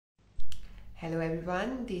Hello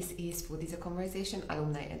everyone, this is Food is a Conversation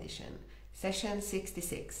Alumni Edition, session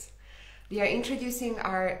 66. We are introducing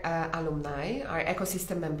our alumni, our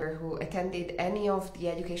ecosystem member who attended any of the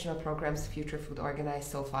educational programs Future Food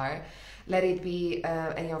organized so far, let it be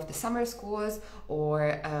any of the summer schools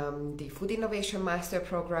or the Food Innovation Master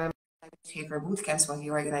Program, Digital Bootcamps, what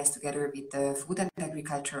we organized together with the Food and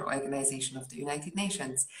Agriculture Organization of the United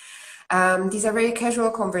Nations. These are very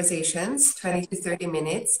casual conversations, 20 to 30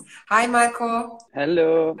 minutes. Hi, Marco.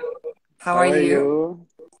 Hello. How How are are you? you?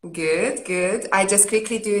 Good, good. I just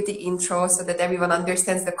quickly do the intro so that everyone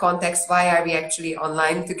understands the context. Why are we actually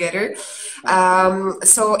online together? Okay.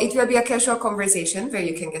 So it will be a casual conversation where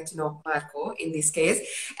you can get to know Marco in this case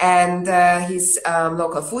and his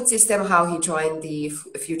local food system, how he joined the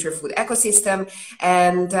future food ecosystem,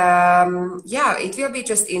 and yeah, it will be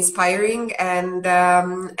just inspiring, and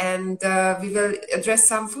we will address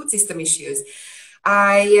some food system issues.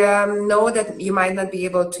 I know that you might not be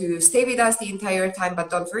able to stay with us the entire time,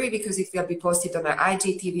 but don't worry because it will be posted on our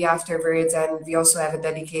IGTV afterwards. And we also have a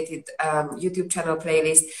dedicated YouTube channel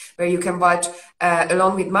playlist where you can watch,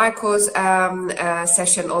 along with Marco's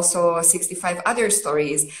session, also 65 other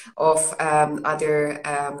stories of other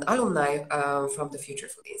alumni from the Future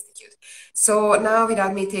Food Institute. So now,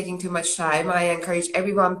 without me taking too much time, I encourage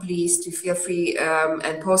everyone, please, to feel free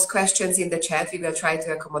and post questions in the chat. We will try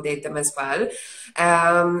to accommodate them as well.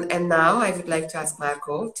 And now I would like to ask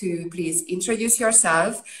Marco to please introduce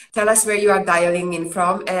yourself, tell us where you are dialing in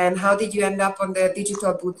from, and how did you end up on the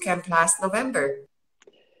Digital Bootcamp last November?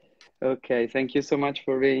 Okay, thank you so much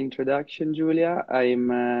for the introduction, Julia. I'm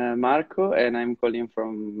Marco, and I'm calling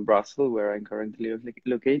from Brussels, where I'm currently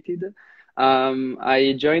located.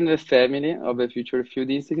 I joined the family of the Future Food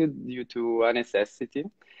Institute due to a necessity.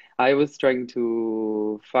 I was trying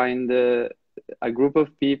to find a group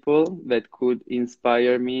of people that could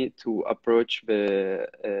inspire me to approach the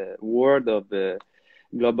world of the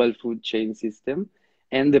global food chain system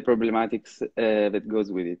and the problematics that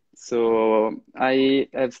goes with it. So I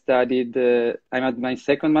have studied, I'm at my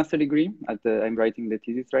second master degree, I'm writing the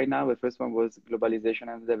thesis right now. The first one was globalization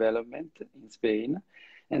and development in Spain.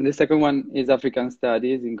 And the second one is African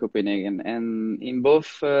studies in Copenhagen. And in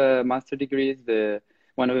both master degrees,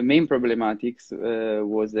 one of the main problematics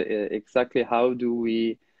was exactly how do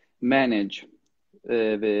we manage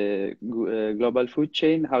the global food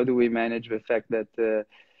chain? How do we manage the fact that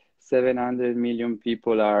 700 million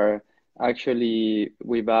people are actually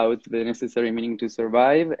without the necessary meaning to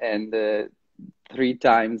survive, and three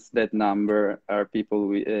times that number are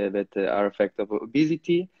people that are affected of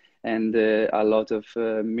obesity, and a lot of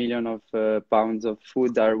million of pounds of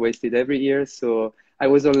food are wasted every year. So I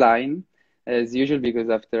was online as usual because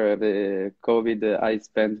after the COVID, I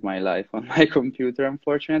spent my life on my computer,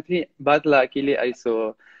 unfortunately. But luckily, I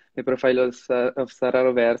saw the profile of Sara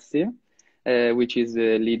Roversi, which is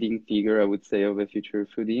the leading figure, I would say, of the Future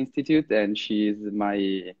Food Institute, and she's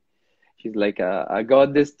like a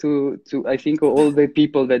goddess to I think all the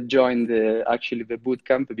people that joined actually the boot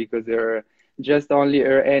camp, because they're just only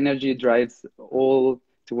her energy drives all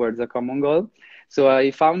towards a common goal. So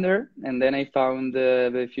I found her, and then I found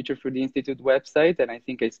the Future Food Institute website, and I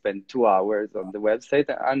think I spent 2 hours on the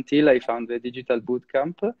website until I found the Digital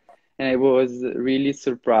Bootcamp, and I was really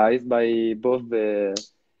surprised by both the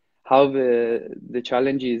how the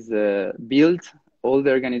challenge is built, all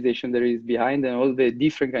the organization there is behind, and all the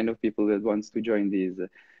different kind of people that wants to join this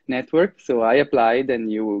network. So I applied,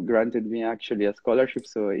 and you granted me actually a scholarship.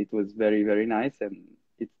 So it was very, very nice, and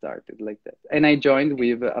it started like that. And I joined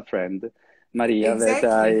with a friend, Maria,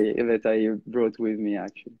 Exactly. that I brought with me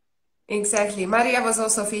actually. Exactly. Maria was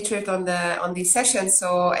also featured on this session,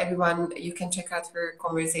 so everyone, you can check out her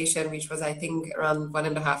conversation, which was I think around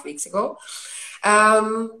 1.5 weeks ago.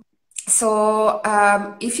 Um,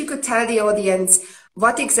 if you could tell the audience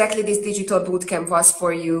what exactly this digital bootcamp was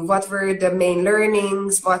for you, what were the main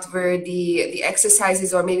learnings, what were the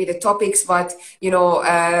exercises, or maybe the topics, what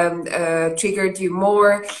triggered you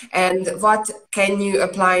more, and what can you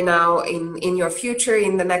apply now in your future,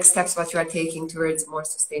 in the next steps, what you are taking towards a more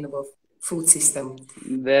sustainable food system.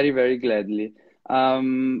 Very, very gladly.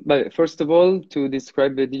 But first of all, to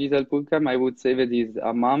describe the digital bootcamp, I would say that is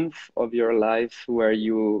a month of your life where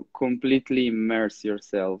you completely immerse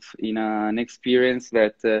yourself in an experience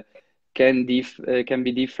that can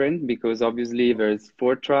be different, because obviously there's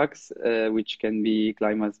 4 tracks, which can be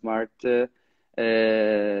climate smart,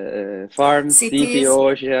 farm, city, Cities,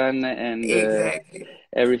 ocean, and exactly.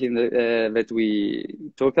 everything that we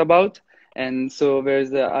talked about. And so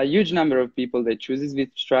there's a huge number of people that chooses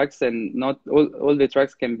which tracks, and not all the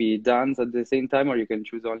tracks can be done at the same time, or you can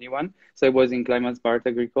choose only one. So I was in climate smart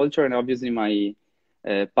agriculture, and obviously my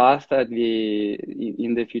path at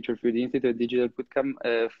in the Future Food Institute Digital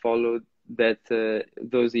Bootcamp followed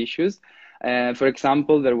those issues. For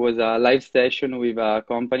example, there was a live session with a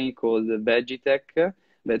company called Veggietech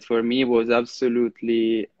that for me was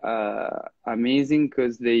absolutely amazing,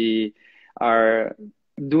 because they are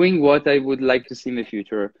doing what I would like to see in the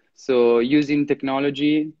future. So using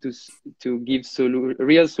technology to give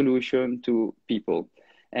real solution to people.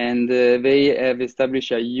 And they have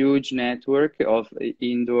established a huge network of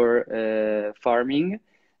indoor farming,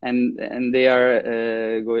 and they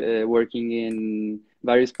are working in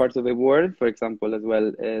various parts of the world, for example, as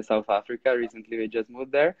well South Africa. Recently, they just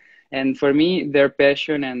moved there. And for me, their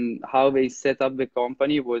passion and how they set up the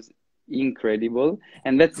company was incredible.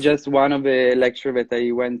 And that's just one of the lecture that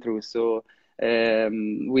I went through. So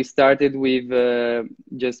we started with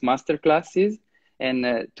just master classes,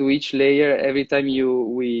 and to each layer, every time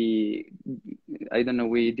I don't know,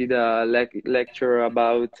 we did a lecture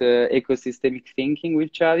about ecosystemic thinking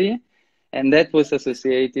with Xavi, and that was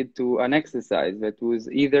associated to an exercise that was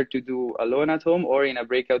either to do alone at home or in a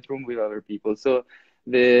breakout room with other people. So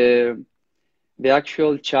the the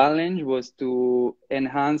actual challenge was to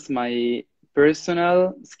enhance my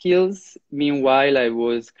personal skills. Meanwhile, I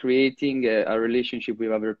was creating a relationship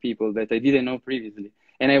with other people that I didn't know previously.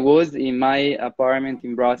 And I was in my apartment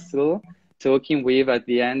in Brussels talking with, at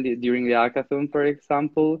the end, during the hackathon, for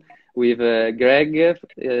example, with Greg,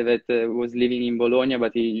 that was living in Bologna,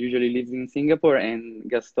 but he usually lives in Singapore, and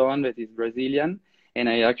Gaston, that is Brazilian. And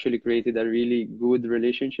I actually created a really good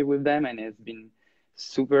relationship with them, and it's been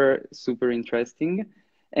super interesting.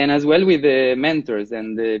 And as well with the mentors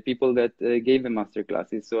and the people that gave the master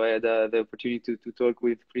classes. So I had the opportunity to talk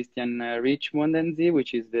with Christian Richmondenzi,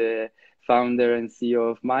 which is the founder and CEO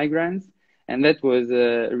of Migrants. And that was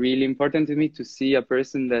really important to me, to see a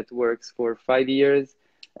person that works for 5 years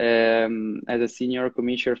as a senior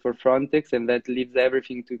commissioner for Frontex, and that leaves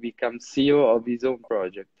everything to become CEO of his own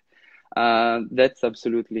project. That's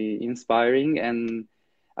absolutely inspiring. And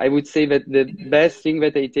I would say that the best thing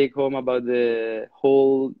that I take home about the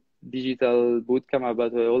whole digital bootcamp,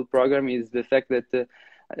 about the whole program, is the fact that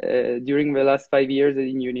during the last 5 years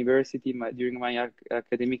in university, during my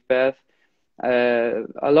academic path,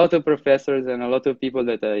 a lot of professors and a lot of people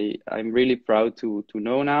that I'm really proud to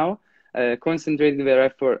know now concentrate their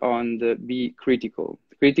effort on be critical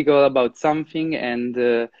about something,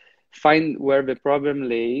 and find where the problem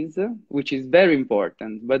lays, which is very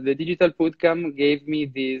important. But the digital bootcamp gave me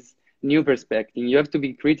this new perspective. You have to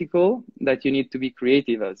be critical, that you need to be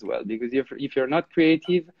creative as well, because if you're not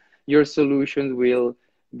creative, your solutions will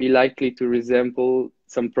be likely to resemble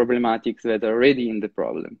some problematics that are already in the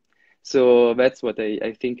problem. So that's what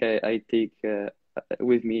I think I take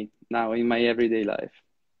with me now in my everyday life.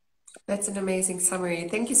 That's an amazing summary.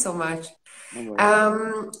 Thank you so much. No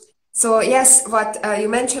worries. So yes, what you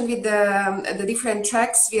mentioned with the different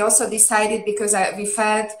tracks, we also decided, because we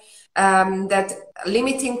felt that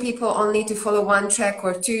limiting people only to follow one track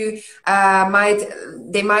or two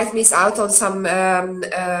they might miss out on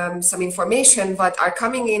some information, but are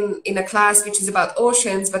coming in a class which is about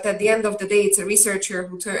oceans, but at the end of the day it's a researcher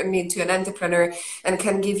who turned into an entrepreneur and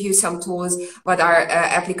can give you some tools that are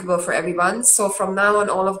applicable for everyone. So from now on,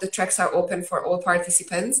 all of the tracks are open for all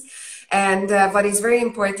participants. And what is very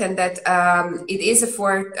important, that it is a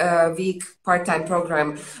 4-week part-time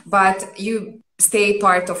program, but you stay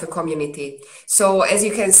part of a community. So as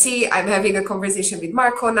you can see, I'm having a conversation with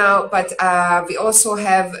Marco now, but we also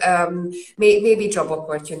have maybe job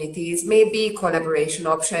opportunities, maybe collaboration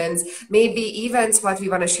options, maybe events what we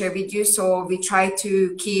want to share with you. So we try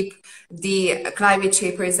to keep the climate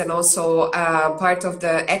shapers and also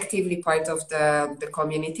actively part of the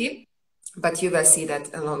community. But you will see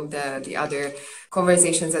that along the other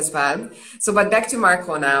conversations as well. So, but back to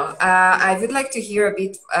Marco now. I would like to hear a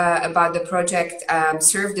bit about the project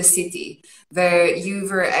Serve the City, where you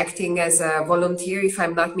were acting as a volunteer, if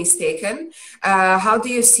I'm not mistaken. How do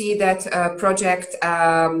you see that project?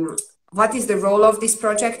 What is the role of this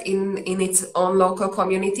project in its own local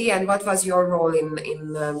community, and what was your role in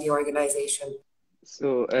the organization?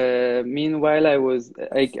 So, meanwhile, I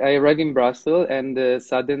arrived in Brussels, and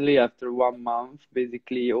suddenly, after 1 month,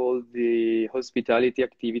 basically all the hospitality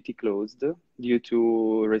activity closed due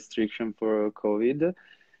to restriction for COVID.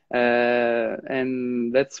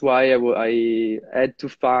 And that's why I had to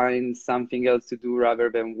find something else to do rather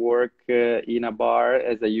than work in a bar,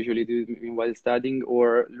 as I usually do while studying,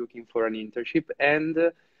 or looking for an internship. And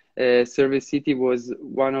Service City was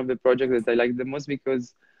one of the projects that I liked the most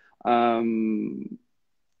because um,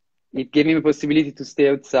 it gave me the possibility to stay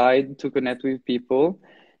outside, to connect with people,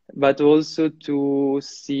 but also to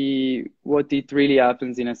see what it really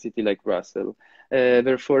happens in a city like Brussels.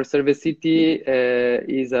 Therefore, Service City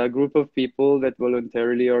is a group of people that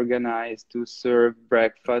voluntarily organize to serve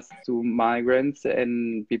breakfast to migrants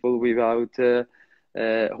and people without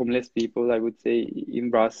homeless people, I would say, in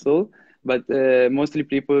Brussels. But mostly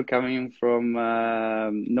people coming from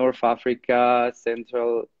North Africa,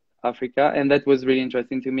 Central Africa, and that was really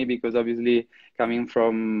interesting to me because obviously coming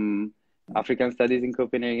from African studies in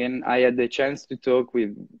Copenhagen, I had the chance to talk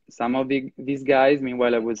with some of these guys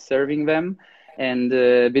meanwhile I was serving them, and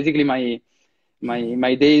basically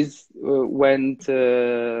my days went.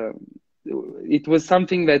 It was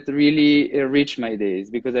something that really enriched my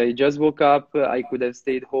days because I just woke up. I could have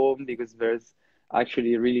stayed home because there's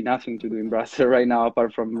actually really nothing to do in Brussels right now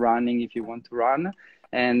apart from running if you want to run.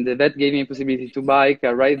 And that gave me a possibility to bike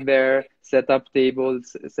right there, set up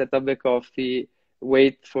tables, set up the coffee,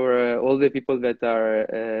 wait for all the people that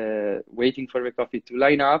are waiting for the coffee to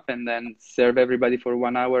line up, and then serve everybody for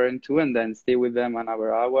 1 hour and two, and then stay with them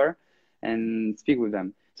another hour and speak with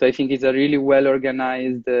them. So I think it's a really well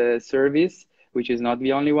organized service, which is not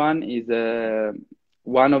the only one, is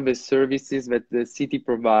one of the services that the city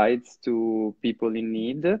provides to people in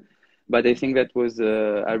need. But I think that was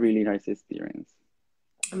a really nice experience.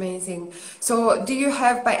 Amazing. So, do you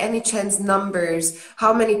have by any chance numbers?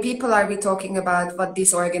 How many people are we talking about? What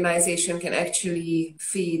this organization can actually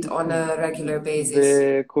feed on a regular basis?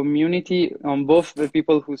 The community on both the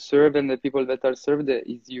people who serve and the people that are served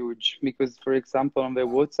is huge because, for example, on the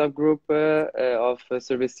WhatsApp group of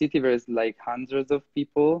Service City, there's like hundreds of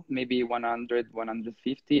people, maybe 100,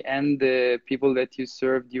 150, and the people that you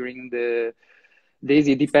serve during the days,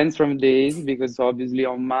 it depends from days because obviously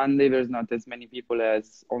on Monday there's not as many people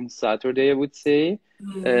as on Saturday, I would say.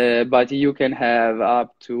 But you can have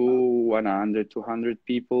up to 100, 200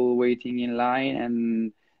 people waiting in line.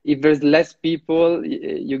 And if there's less people,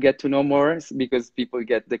 you get to know more because people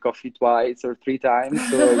get the coffee twice or three times.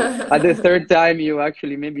 So at the third time, you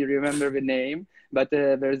actually maybe remember the name. But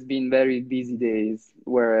there's been very busy days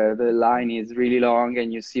where the line is really long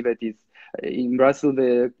and you see that it's in Brussels,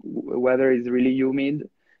 the weather is really humid,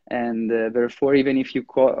 and therefore, even if you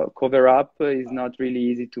cover up, it's not really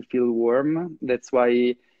easy to feel warm. That's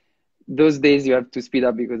why those days you have to speed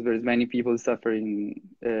up because there's many people suffering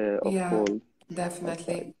of Yeah, cold outside.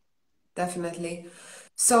 definitely. Definitely.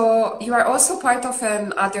 So, you are also part of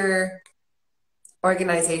another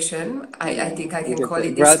organization. I think I can call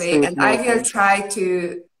it this way, Grassroots and I will movement. try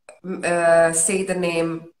to say the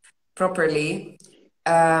name properly.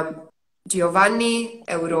 Um, Giovanni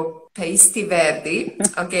Europeisti Verdi.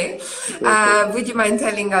 Okay. Perfect. Would you mind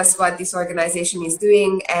telling us what this organization is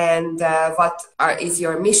doing and is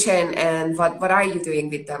your mission and what are you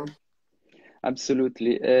doing with them?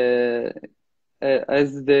 Absolutely.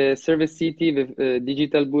 As the Service City, the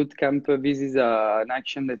Digital Bootcamp, this is an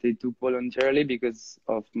action that I took voluntarily because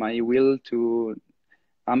of my will to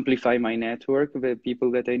amplify my network, the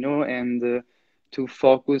people that I know, and to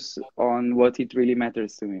focus on what it really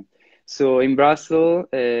matters to me. So in Brussels,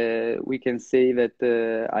 we can say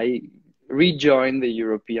that I rejoined the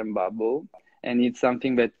European bubble, and it's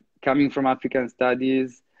something that coming from African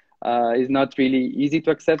studies is not really easy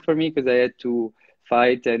to accept for me because I had to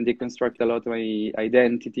fight and deconstruct a lot of my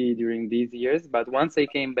identity during these years. But once I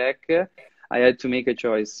came back, I had to make a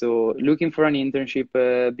choice. So looking for an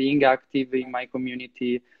internship, being active in my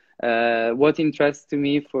community. What interests to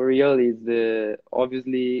me for real is the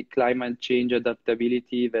obviously climate change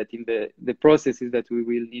adaptability that in the processes that we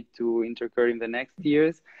will need to intercur in the next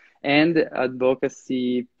years and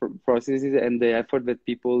advocacy processes and the effort that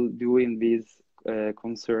people do in these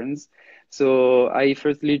concerns. So I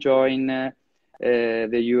firstly joined the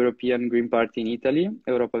European Green Party in Italy,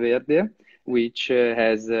 Europa Verde, which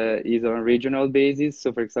is on a regional basis.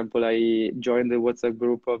 So, for example, I joined the WhatsApp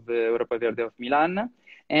group of Europa Verde of Milan,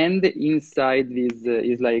 and inside this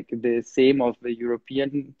is like the same of the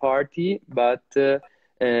European Party, but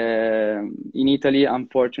in Italy,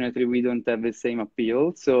 unfortunately, we don't have the same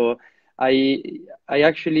appeal. So, I I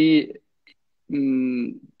actually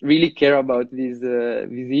really care about this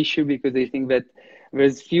issue because I think that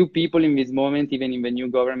there's few people in this moment, even in the new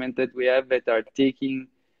government that we have, that are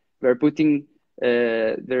they're putting,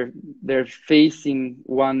 they're facing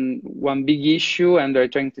one big issue, and they're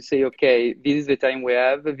trying to say, okay, this is the time we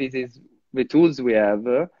have, this is the tools we have,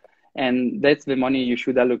 and that's the money you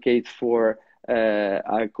should allocate for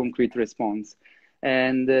a concrete response.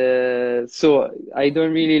 And so I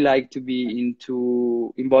don't really like to be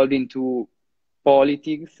involved into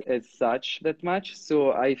politics as such that much.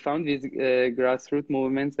 So I found this grassroots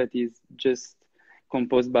movement that is just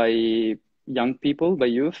composed by young people, by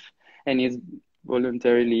youth, and is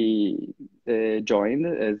voluntarily joined,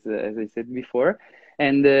 as I said before.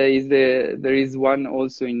 And there is one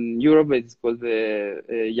also in Europe. It's called the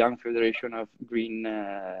Young Federation of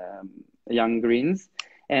Young Greens.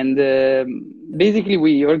 And basically,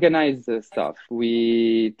 we organize stuff.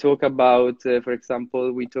 We talk about, for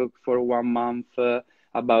example, we talk for 1 month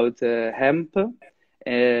about hemp,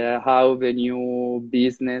 how the new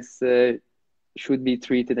business should be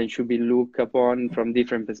treated and should be looked upon from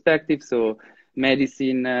different perspectives. So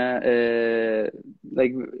medicine,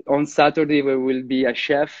 like on Saturday, there will be a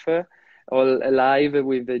chef all alive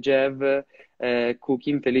with the Jev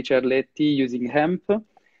cooking Felice Arletti using hemp.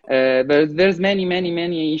 There's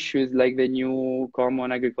many issues like the new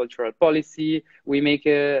common agricultural policy.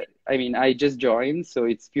 I mean, I just joined, so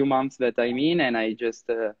it's few months that I'm in, and I just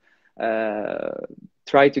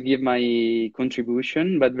try to give my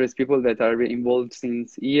contribution. But there's people that are involved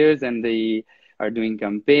since years, and they are doing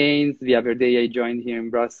campaigns. The other day I joined here in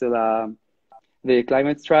Brussels the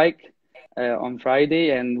climate strike on Friday,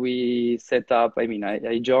 and we set up,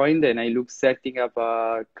 I joined and I looked setting up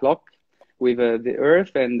a clock with the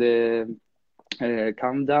earth and the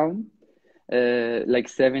countdown, like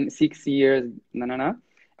 6 years,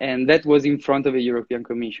 and that was in front of the European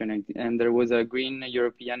Commission, and there was a green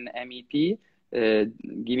European MEP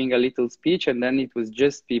giving a little speech, and then it was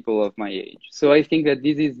just people of my age. So I think that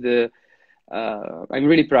this is I'm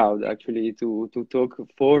really proud actually to talk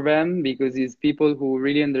for them, because it's people who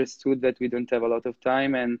really understood that we don't have a lot of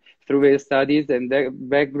time, and through their studies and their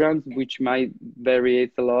backgrounds, which might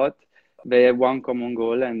vary a lot, they have one common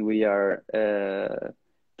goal, and we are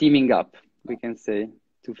teaming up, we can say,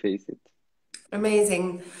 to face it.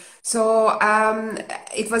 Amazing. So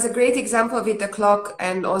it was a great example with the clock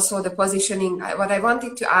and also the positioning. What I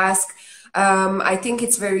wanted to ask, I think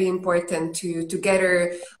it's very important to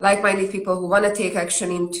gather like-minded people who want to take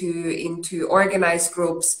action into organized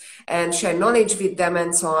groups and share knowledge with them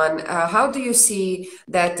and so on. How do you see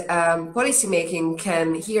that policymaking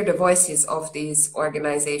can hear the voices of these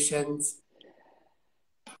organizations?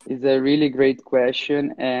 It's a really great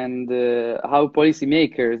question, and how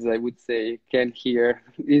policymakers, I would say, can hear.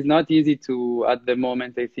 It's not easy to, at the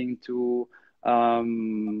moment, I think, to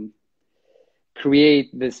create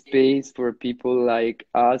the space for people like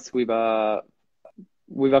us with a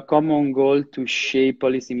common goal to shape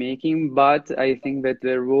policymaking. But I think that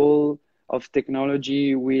the role of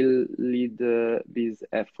technology will lead this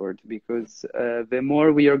effort, because the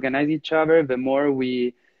more we organize each other, the more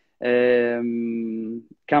we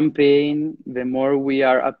campaign, the more we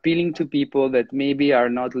are appealing to people that maybe are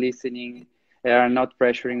not listening, are not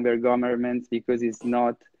pressuring their governments, because it's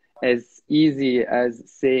not as easy as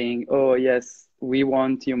saying, oh yes, we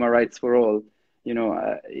want human rights for all.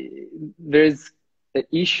 There's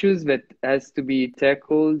issues that has to be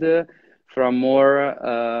tackled from more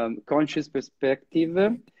conscious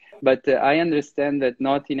perspective. But I understand that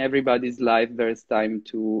not in everybody's life there's time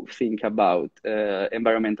to think about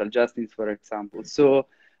environmental justice, for example. So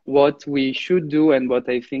what we should do, and what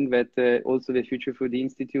I think that also the Future Food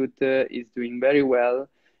Institute is doing very well,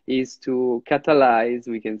 is to catalyze,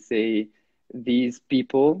 we can say, these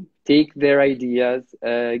people, take their ideas,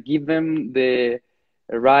 give them the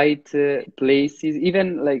right places,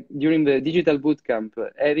 even like during the Digital Bootcamp,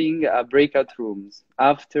 having breakout rooms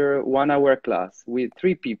after 1 hour class with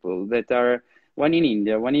 3 people that are, one in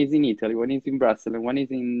India, one is in Italy, one is in Brussels, and one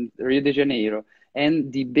is in Rio de Janeiro,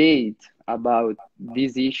 and debate about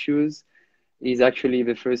these issues is actually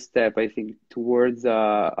the first step, I think, towards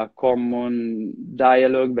a common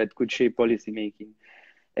dialogue that could shape policymaking.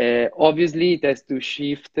 Obviously, it has to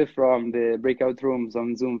shift from the breakout rooms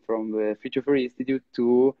on Zoom from the Future for Institute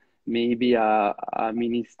to maybe a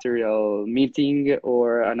ministerial meeting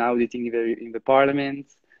or an auditing in the parliament,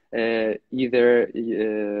 either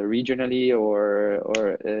regionally or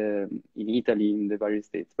in Italy, in the various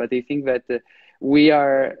states. But I think that we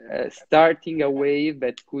are starting a wave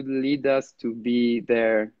that could lead us to be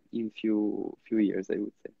there in few years, I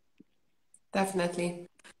would say. Definitely.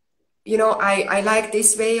 I like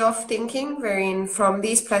this way of thinking, wherein from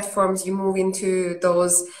these platforms you move into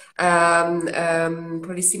those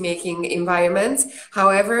policy-making environments.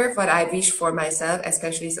 However, what I wish for myself,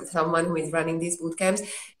 especially someone who is running these bootcamps,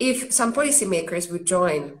 if some policymakers would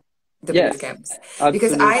join the bootcamps. Absolutely.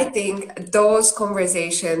 Because I think those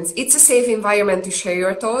conversations, it's a safe environment to share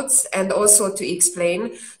your thoughts and also to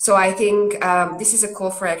explain. So I think this is a call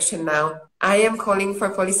for action now. I am calling for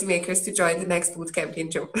policymakers to join the next bootcamp in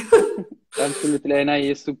June. Absolutely, and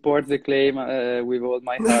I support the claim with all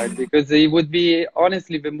my heart because it would be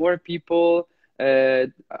honestly, the more people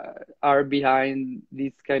are behind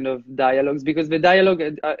these kind of dialogues, because the dialogue,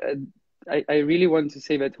 I really want to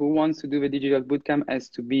say that who wants to do the digital bootcamp has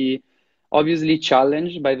to be obviously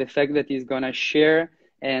challenged by the fact that he's gonna share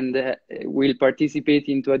and will participate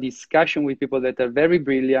into a discussion with people that are very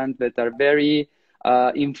brilliant, that are very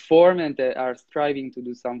informed, and are striving to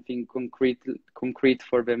do something concrete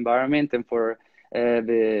for the environment and for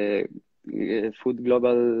the food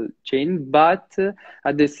global chain. But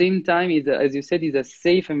at the same time, as you said, is a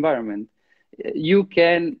safe environment. You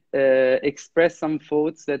can express some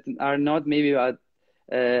thoughts that are not maybe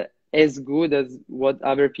as good as what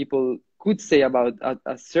other people could say about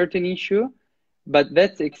a certain issue. But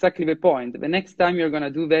that's exactly the point. The next time you're going to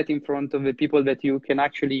do that in front of the people that you can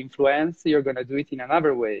actually influence, you're going to do it in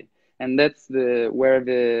another way. And that's where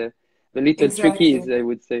the little trick is, Exactly. I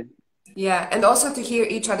would say. Yeah, and also to hear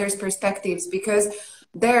each other's perspectives, because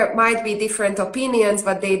there might be different opinions,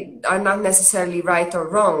 but they are not necessarily right or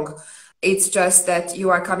wrong. It's just that you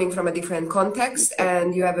are coming from a different context Exactly.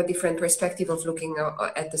 and you have a different perspective of looking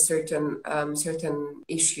at a certain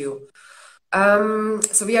issue.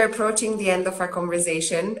 So we are approaching the end of our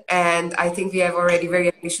conversation, and I think we have already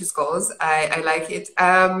very ambitious goals. I like it.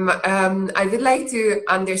 I would like to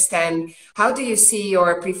understand, how do you see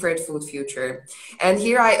your preferred food future? And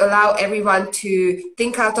here I allow everyone to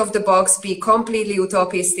think out of the box, be completely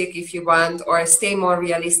utopistic if you want, or stay more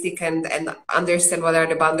realistic and understand what are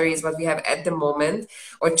the boundaries, what we have at the moment,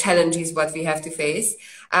 or challenges what we have to face.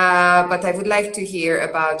 But I would like to hear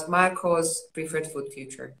about Marco's preferred food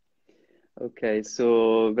future. Okay,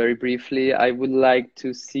 so very briefly, I would like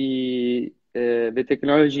to see the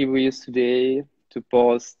technology we use today to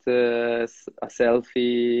post a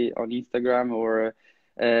selfie on Instagram, or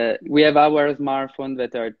we have our smartphone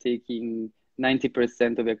that are taking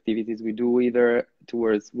 90% of activities we do, either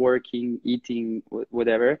towards working, eating,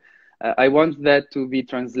 whatever. I want that to be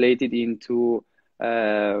translated into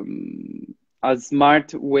a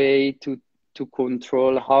smart way to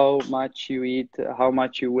control how much you eat, how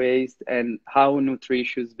much you waste, and how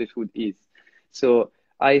nutritious the food is. So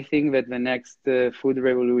I think that the next food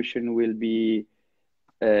revolution will be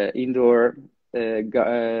indoor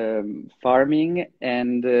farming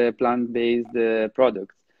and plant-based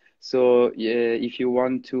products. So if you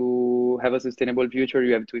want to have a sustainable future,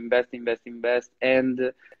 you have to invest, and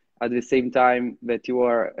at the same time that you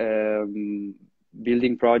are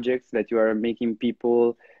building projects, that you are making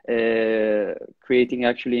people creating,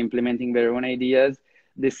 actually implementing their own ideas,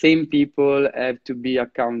 the same people have to be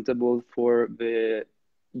accountable for the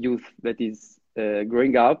youth that is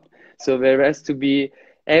growing up. So there has to be,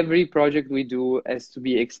 every project we do has to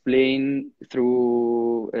be explained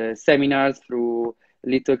through seminars, through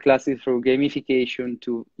little classes, through gamification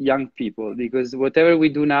to young people, because whatever we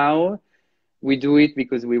do now, we do it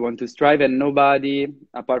because we want to strive, and nobody,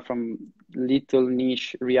 apart from little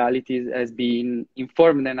niche realities, has been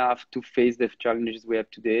informed enough to face the challenges we have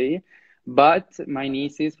today. But my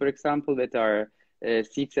nieces, for example, that are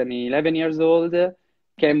 6 and 11 years old,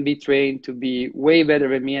 can be trained to be way better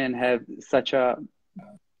than me and have such a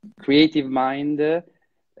creative mind that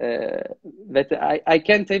I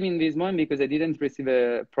can't tell in this moment because I didn't receive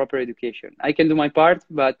a proper education. I can do my part,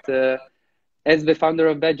 but as the founder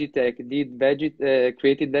of Veggietech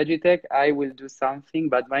created Veggietech, I will do something.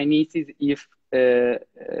 But my nieces, if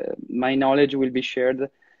my knowledge will be shared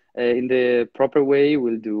in the proper way,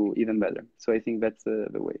 will do even better. So I think that's the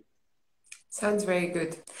way. Sounds very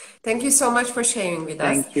good. Thank you so much for sharing with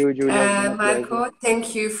us. Thank you, Julia. It's been a pleasure. Marco,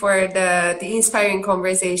 thank you for the inspiring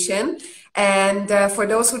conversation. And for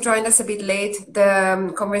those who joined us a bit late,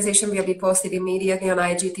 the conversation will be posted immediately on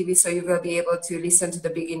IGTV, so you will be able to listen to the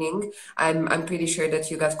beginning. I'm pretty sure that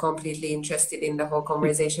you got completely interested in the whole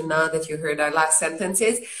conversation now that you heard our last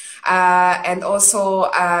sentences. And also,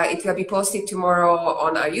 it will be posted tomorrow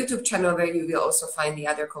on our YouTube channel, where you will also find the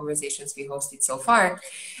other conversations we hosted so far.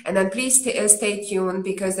 And then please stay tuned,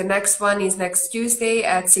 because the next one is next Tuesday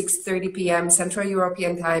at 6:30 p.m. Central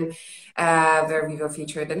European Time, where we will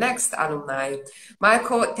feature the next alumni.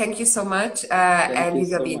 Marco, thank you so much, Thank and you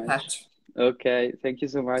we will so be in much. touch. Okay, thank you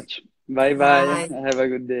so much. Bye bye. Bye. Have a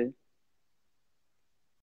good day.